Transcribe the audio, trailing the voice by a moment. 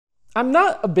I'm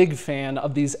not a big fan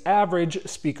of these average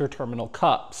speaker terminal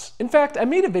cups. In fact, I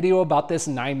made a video about this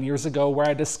 9 years ago where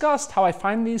I discussed how I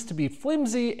find these to be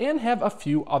flimsy and have a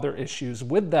few other issues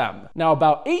with them. Now,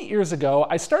 about 8 years ago,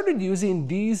 I started using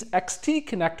these XT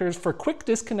connectors for quick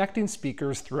disconnecting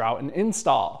speakers throughout an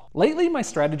install. Lately, my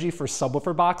strategy for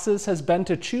subwoofer boxes has been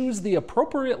to choose the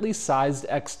appropriately sized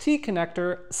XT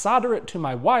connector, solder it to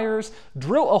my wires,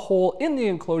 drill a hole in the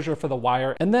enclosure for the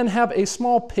wire, and then have a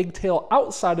small pigtail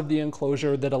outside of the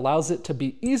enclosure that allows it to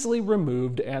be easily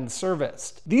removed and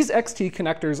serviced. These XT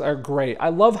connectors are great. I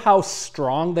love how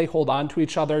strong they hold on to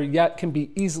each other, yet can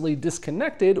be easily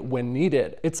disconnected when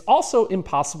needed. It's also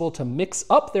impossible to mix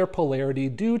up their polarity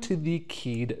due to the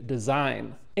keyed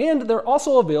design. And they're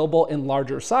also available in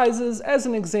larger sizes. As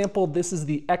an example, this is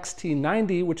the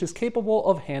XT90, which is capable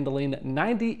of handling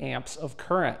 90 amps of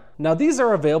current. Now, these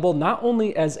are available not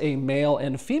only as a male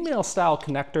and female style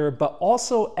connector, but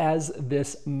also as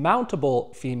this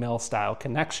mountable female style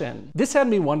connection. This had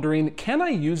me wondering, can I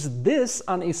use this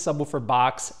on a subwoofer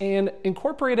box and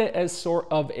incorporate it as sort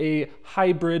of a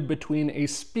hybrid between a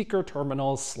speaker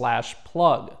terminal /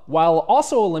 plug, while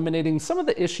also eliminating some of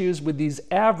the issues with these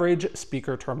average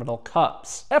speaker terminal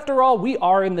cups. After all, we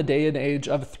are in the day and age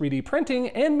of 3D printing,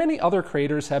 and many other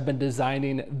creators have been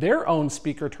designing their own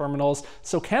speaker terminals,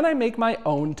 so can I make my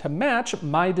own to match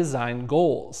my design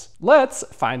goals? Let's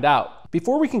find out.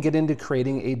 Before we can get into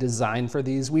creating a design for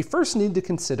these, we first need to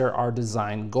consider our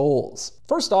design goals.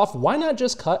 First off, why not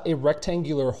just cut a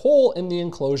rectangular hole in the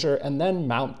enclosure and then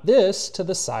mount this to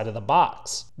the side of the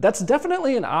box? That's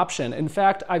definitely an option. In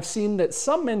fact, I've seen that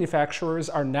some manufacturers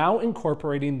are now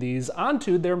incorporating these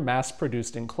onto their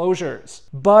mass-produced enclosures.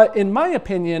 But in my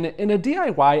opinion, in a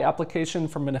DIY application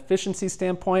from an efficiency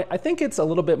standpoint, I think it's a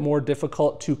little bit more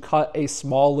difficult to cut a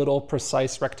small little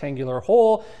precise rectangular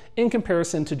hole in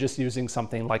comparison to just using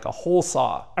something like a hole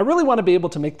saw. I really want to be able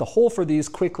to make the hole for these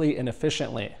quickly and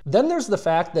efficiently. Then there's the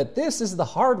fact that this is the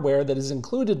hardware that is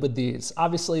included with these.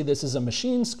 Obviously, this is a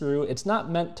machine screw. It's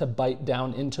not meant to bite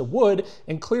down into wood,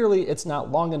 and clearly it's not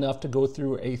long enough to go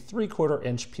through a 3/4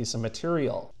 inch piece of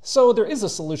material. So there is a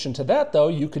solution to that though.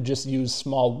 You could just use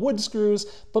small wood screws,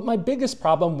 but my biggest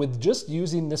problem with just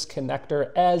using this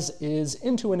connector as is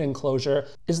into an enclosure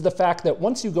is the fact that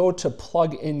once you go to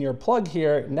plug in your plug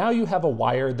here, now you have a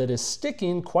wire that is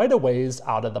sticking quite a ways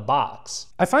out of the box.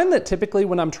 I find that typically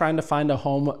when I'm trying to find a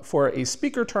home for a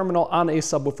speaker terminal on a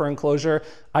subwoofer enclosure,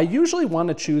 I usually want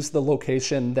to choose the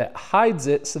location that hides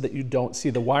it so that you don't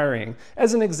see the wiring.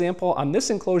 As an example, on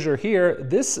this enclosure here,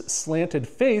 this slanted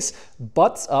face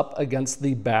butts up against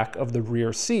the back of the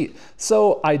rear seat.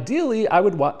 So ideally, I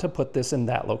would want to put this in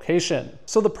that location.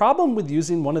 So the problem with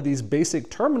using one of these basic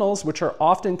terminals, which are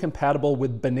often compatible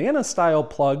with banana style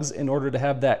plugs in order to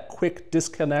have that quick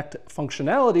disconnect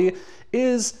functionality,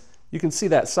 is you can see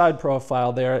that side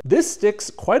profile there. This sticks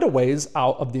quite a ways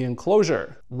out of the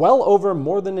enclosure. Well over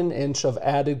more than an inch of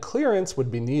added clearance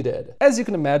would be needed. As you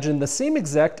can imagine, the same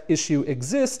exact issue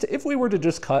exists if we were to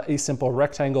just cut a simple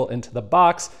rectangle into the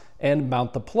box and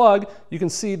mount the plug. You can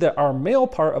see that our male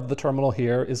part of the terminal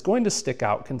here is going to stick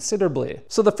out considerably.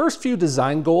 So the first few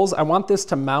design goals, I want this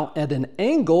to mount at an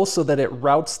angle so that it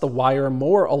routes the wire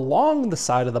more along the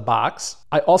side of the box.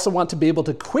 I also want to be able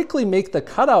to quickly make the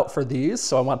cutout for these,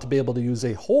 so I want to be able to use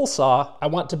a hole saw. I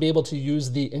want to be able to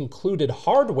use the included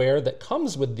hardware that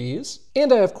comes with these.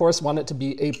 And I of course want it to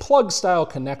be a plug style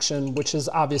connection, which has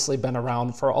obviously been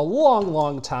around for a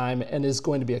long time and is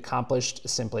going to be accomplished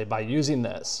simply by using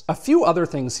this. A few other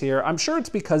things here. I'm sure it's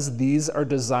because these are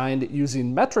designed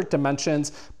using metric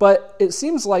dimensions, but it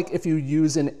seems like if you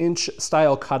use an inch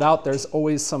style cutout, there's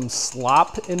always some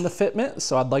slop in the fitment,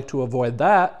 so I'd like to avoid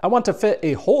that. I want to fit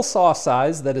a hole saw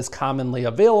size that is commonly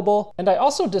available, and I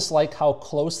also dislike how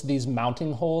close these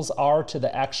mounting holes are to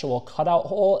the actual cutout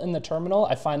hole in the terminal.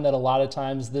 I find that a lot of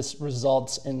times this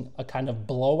results in a kind of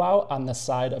blowout on the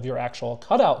side of your actual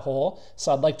cutout hole,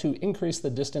 so I'd like to increase the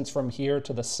distance from here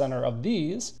to the center of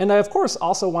these. And I of course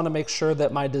also want to make sure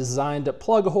that my designed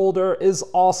plug holder is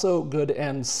also good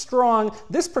and strong.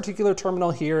 This particular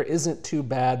terminal here isn't too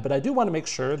bad, but I do want to make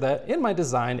sure that in my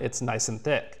design it's nice and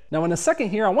thick. Now in a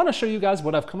second here, I want to show you guys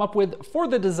what I've come up with for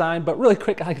the design, but really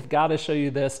quick, I've got to show you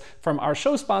this from our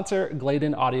show sponsor,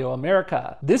 Gladen Audio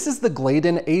America. This is the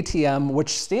Gladen ATM, which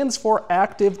stands for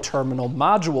Active Terminal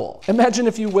Module. Imagine,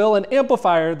 if you will, an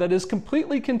amplifier that is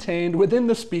completely contained within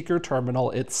the speaker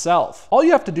terminal itself. All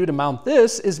you have to do to mount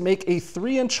this is make a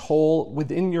 3-inch hole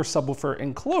within your subwoofer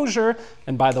enclosure,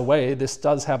 and by the way, this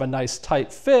does have a nice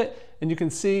tight fit. and you can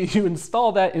see you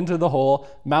install that into the hole,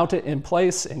 mount it in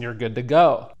place, and you're good to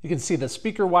go. You can see the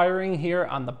speaker wiring here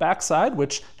on the back side,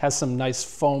 which has some nice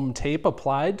foam tape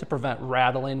applied to prevent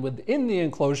rattling within the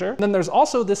enclosure. And then there's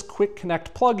also this quick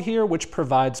connect plug here, which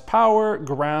provides power,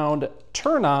 ground,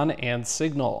 turn on, and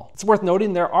signal. It's worth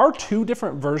noting there are two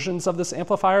different versions of this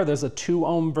amplifier. There's a 2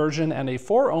 ohm version and a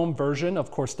 4 ohm version,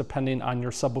 of course, depending on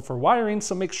your subwoofer wiring,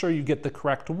 so make sure you get the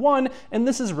correct one, and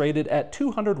this is rated at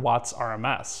 200 watts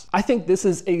RMS. I think this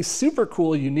is a super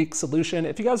cool, unique solution.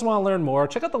 If you guys want to learn more,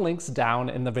 check out the links down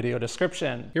in the video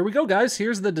description. Here we go, guys.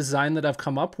 Here's the design that I've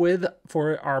come up with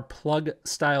for our plug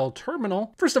style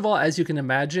terminal. First of all, as you can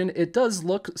imagine, it does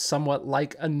look somewhat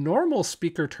like a normal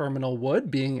speaker terminal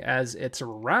would, being as it's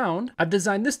round. I've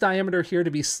designed this diameter here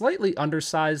to be slightly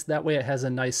undersized. That way it has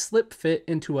a nice slip fit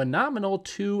into a nominal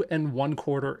 2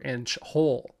 1/4 inch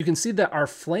hole. You can see that our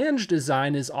flange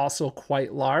design is also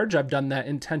quite large. I've done that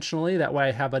intentionally. That way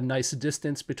I have a nice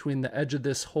distance between the edge of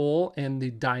this hole and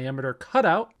the diameter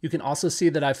cutout. You can also see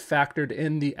that I've factored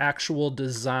in the actual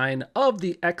design of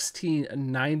the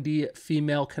XT90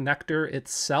 female connector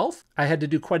itself. I had to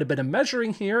do quite a bit of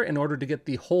measuring here in order to get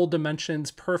the hole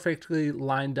dimensions perfectly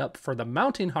lined up for the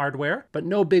mounting hardware, but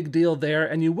no big deal there.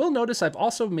 And you will notice I've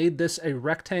also made this a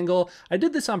rectangle. I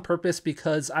did this on purpose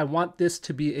because I want this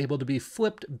to be able to be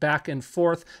flipped back and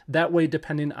forth. That way,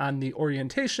 depending on the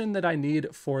orientation that I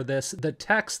need for this, the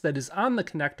text that is on the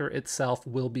connector itself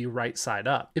will be right side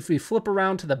up. If we flip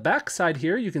around to the back side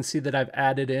here, you can see that I've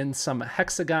added in some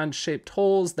hexagon shaped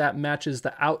holes that matches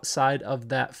the outside of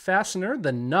that fastener,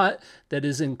 the nut that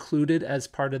is included as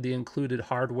part of the included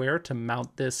hardware to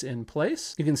mount this in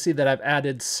place. You can see that I've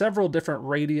added several different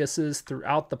radiuses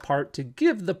throughout the part to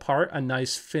give the part a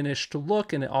nice finished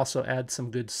look, and it also adds some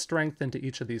good strength into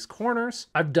each of these corners.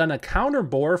 I've done a counter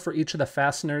bore for each of the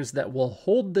fasteners that will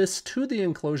hold this to the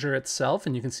enclosure itself,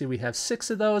 and you can see we have 6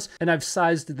 of those, and I've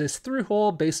sized this through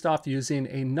hole based off using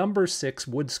a number 6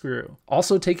 wood screw.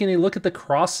 Also, taking a look at the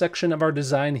cross section of our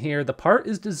design here, the part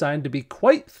is designed to be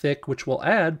quite thick, which will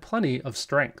add plenty of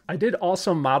strength. I did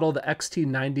also model the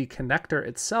XT90 connector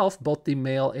itself, both the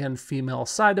male and female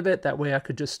side of it. That way I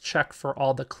could just check for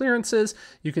all the clearances.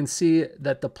 You can see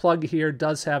that the plug here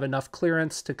does have enough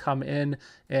clearance to come in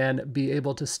and be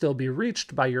able to still be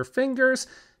reached by your fingers.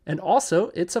 And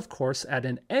also, it's of course at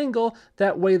an angle.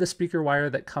 That way the speaker wire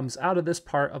that comes out of this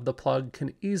part of the plug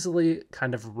can easily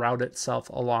kind of route itself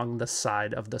along the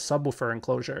side of the subwoofer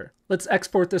enclosure. Let's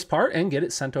export this part and get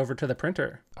it sent over to the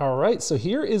printer. All right, so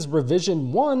here is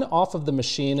revision 1 off of the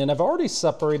machine, and I've already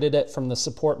separated it from the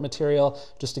support material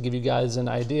just to give you guys an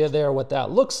idea there what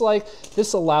that looks like.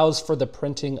 This allows for the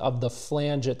printing of the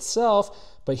flange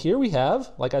itself. But here we have,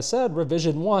 like I said,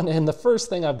 revision 1, and the first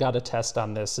thing I've got to test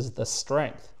on this is the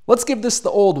strength. Let's give this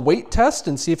the old weight test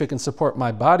and see if it can support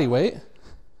my body weight.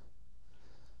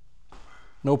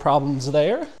 No problems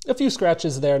there. A few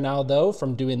scratches there now though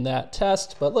from doing that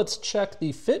test, but let's check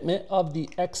the fitment of the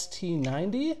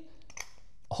XT90.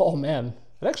 Oh man,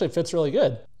 it actually fits really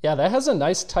good. Yeah, that has a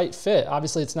nice tight fit.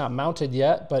 Obviously it's not mounted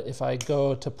yet, but if I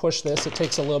go to push this, it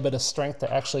takes a little bit of strength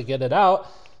to actually get it out.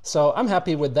 So I'm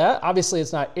happy with that. Obviously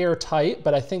it's not airtight,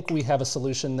 but I think we have a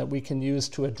solution that we can use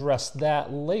to address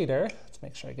that later. Let's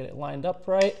make sure I get it lined up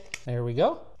right. There we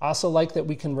go. I also like that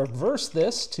we can reverse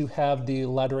this to have the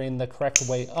lettering the correct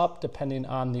way up depending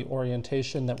on the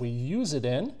orientation that we use it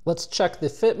in. Let's check the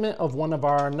fitment of one of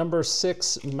our number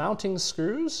 6 mounting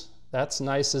screws. That's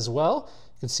nice as well.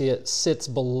 You can see it sits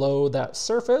below that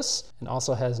surface and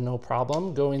also has no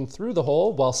problem going through the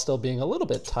hole while still being a little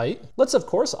bit tight. Let's of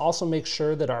course also make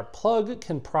sure that our plug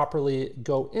can properly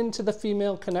go into the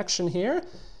female connection here,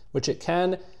 which it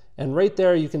can. And right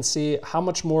there you can see how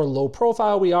much more low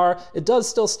profile we are. It does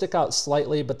still stick out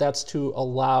slightly, but that's to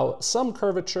allow some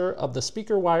curvature of the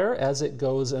speaker wire as it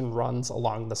goes and runs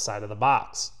along the side of the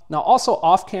box. Now also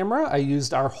off camera, I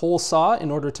used our hole saw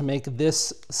in order to make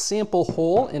this sample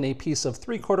hole in a piece of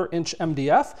 3/4 inch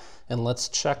MDF. And let's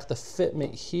check the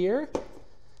fitment here.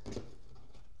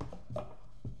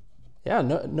 Yeah,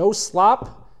 no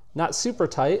slop, not super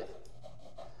tight,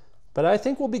 but I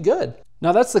think we'll be good.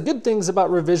 Now that's the good things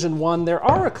about revision 1. There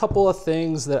are a couple of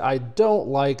things that I don't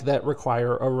like that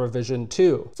require a revision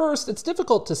 2. First, it's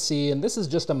difficult to see, and this is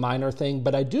just a minor thing,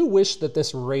 but I do wish that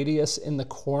this radius in the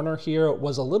corner here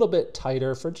was a little bit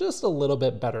tighter for just a little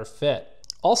bit better fit.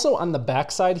 Also on the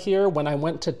backside here, when I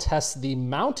went to test the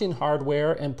mounting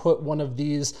hardware and put one of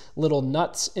these little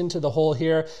nuts into the hole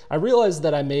here, I realized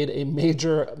that I made a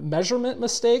major measurement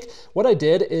mistake. What I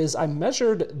did is I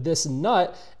measured this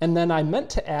nut and then I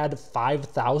meant to add 5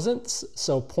 thousandths,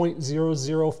 so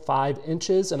 0.005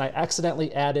 inches, and I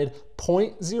accidentally added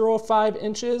 0.05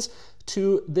 inches.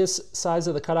 to this size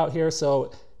of the cutout here,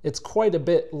 so it's quite a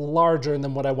bit larger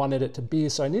than what I wanted it to be,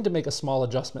 so I need to make a small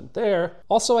adjustment there.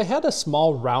 Also, I had a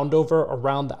small roundover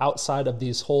around the outside of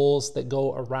these holes that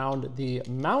go around the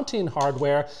mounting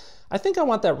hardware. I think I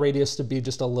want that radius to be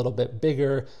just a little bit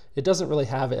bigger. It doesn't really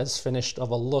have as finished of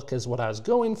a look as what I was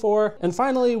going for. And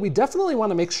finally, we definitely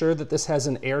want to make sure that this has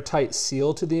an airtight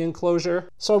seal to the enclosure.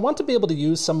 So I want to be able to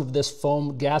use some of this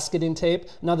foam gasketing tape.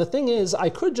 Now the thing is, I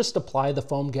could just apply the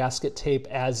foam gasket tape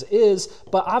as is,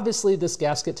 but obviously this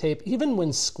gasket tape, even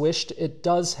when squished, it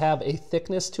does have a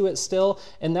thickness to it still,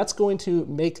 and that's going to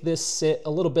make this sit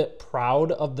a little bit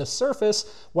proud of the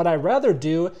surface. What I rather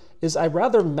do is I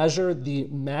rather measure the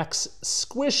max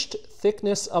squished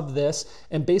thickness of this,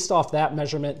 and based off that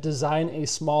measurement, design a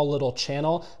small little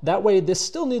channel. That way this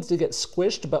still needs to get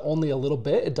squished, but only a little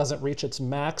bit. It doesn't reach its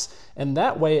max. And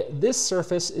that way this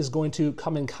surface is going to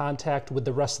come in contact with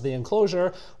the rest of the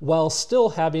enclosure while still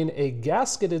having a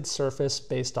gasketed surface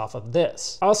based off of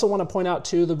this. I also want to point out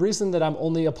too, the reason that I'm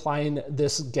only applying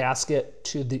this gasket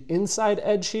to the inside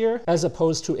edge here, as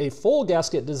opposed to a full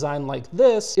gasket design like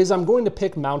this, is I'm going to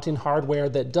pick mounting hardware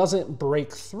that doesn't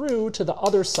break through to the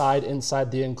other side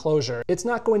inside the enclosure. It's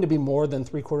not going to be more than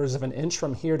 3/4 of an inch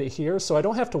from here to here, so I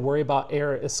don't have to worry about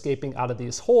air escaping out of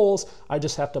these holes. I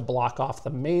just have to block off the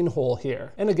main hole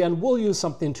here. And again, we'll use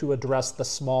something to address the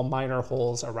small minor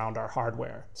holes around our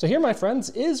hardware. So here, my friends,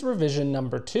 is revision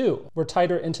number 2. We're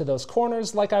tighter into those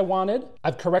corners like I wanted.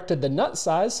 I've corrected the nut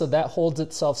size so that holds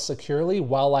itself securely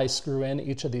while I screw in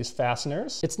each of these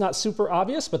fasteners. It's not super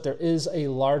obvious, but there is a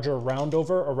larger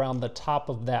roundover around the top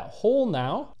of that hole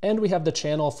now. And we have the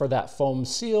channel for that foam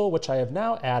seal, which I have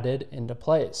now added into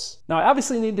place. Now I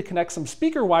obviously need to connect some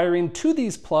speaker wiring to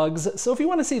these plugs, so if you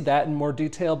want to see that in more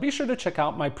detail, be sure to check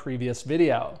out my previous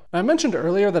video. I mentioned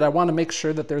earlier that I want to make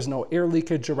sure that there's no air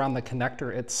leakage around the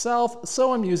connector itself,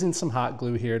 so I'm using some hot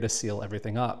glue here to seal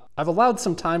everything up. I've allowed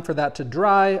some time for that to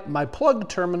dry. My plug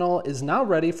terminal is now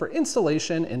ready for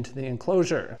installation into the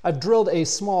enclosure. I've drilled a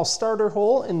small starter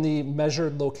hole in the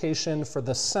measured location for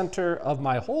the center of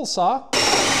my hole saw.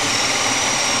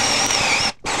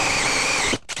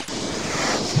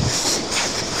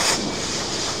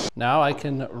 Now I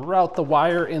can route the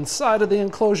wire inside of the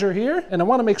enclosure here, and I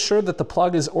want to make sure that the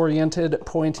plug is oriented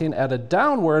pointing at a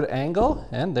downward angle,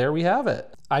 and there we have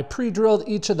it. I pre-drilled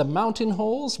each of the mounting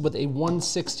holes with a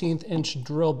 1/16 inch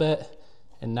drill bit,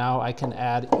 and now I can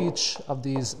add each of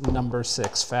these number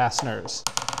 6 fasteners.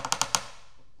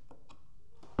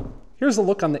 Here's a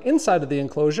look on the inside of the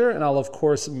enclosure, and I'll of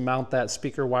course mount that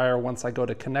speaker wire once I go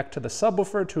to connect to the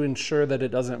subwoofer to ensure that it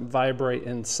doesn't vibrate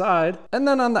inside. And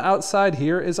then on the outside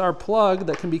here is our plug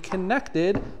that can be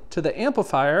connected to the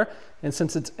amplifier, and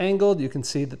since it's angled, you can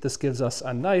see that this gives us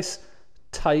a nice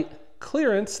tight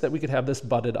clearance that we could have this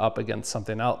butted up against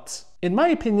something else. In my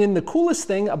opinion, the coolest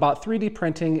thing about 3D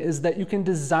printing is that you can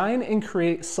design and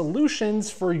create solutions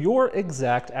for your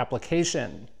exact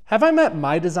application. Have I met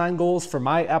my design goals for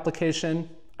my application?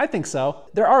 I think so.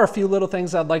 There are a few little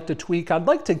things I'd like to tweak. I'd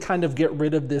like to kind of get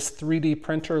rid of this 3D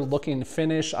printer looking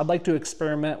finish. I'd like to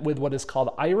experiment with what is called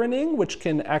ironing, which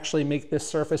can actually make this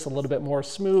surface a little bit more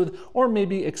smooth, or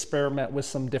maybe experiment with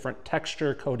some different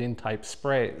texture coating type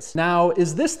sprays. Now,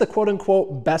 is this the quote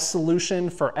unquote best solution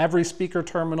for every speaker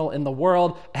terminal in the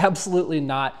world? Absolutely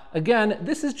not. Again,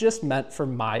 this is just meant for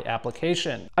my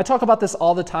application. I talk about this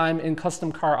all the time in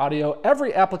custom car audio.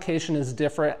 Every application is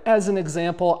different. As an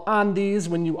example, on these,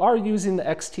 when you are using the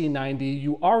XT90,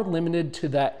 you are limited to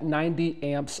that 90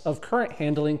 amps of current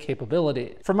handling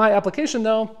capability. For my application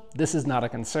though, this is not a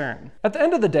concern. At the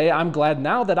end of the day, I'm glad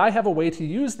now that I have a way to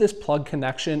use this plug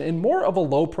connection in more of a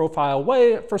low profile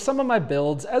way for some of my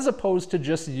builds, as opposed to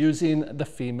just using the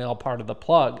female part of the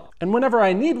plug. And whenever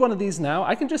I need one of these now,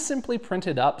 I can just simply print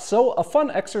it up. So a fun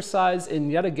exercise in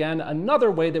yet again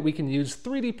another way that we can use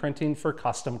 3D printing for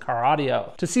custom car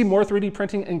audio. To see more 3D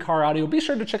printing in car audio, be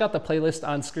sure to check out the playlist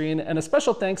on screen, and a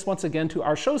special thanks once again to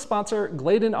our show sponsor,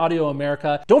 Gladen Audio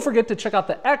America. Don't forget to check out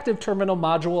the active terminal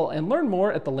module and learn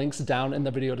more at the links down in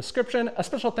the video description. A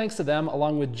special thanks to them,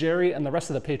 along with Jerry and the rest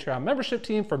of the Patreon membership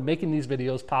team, for making these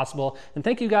videos possible. And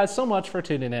thank you guys so much for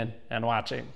tuning in and watching.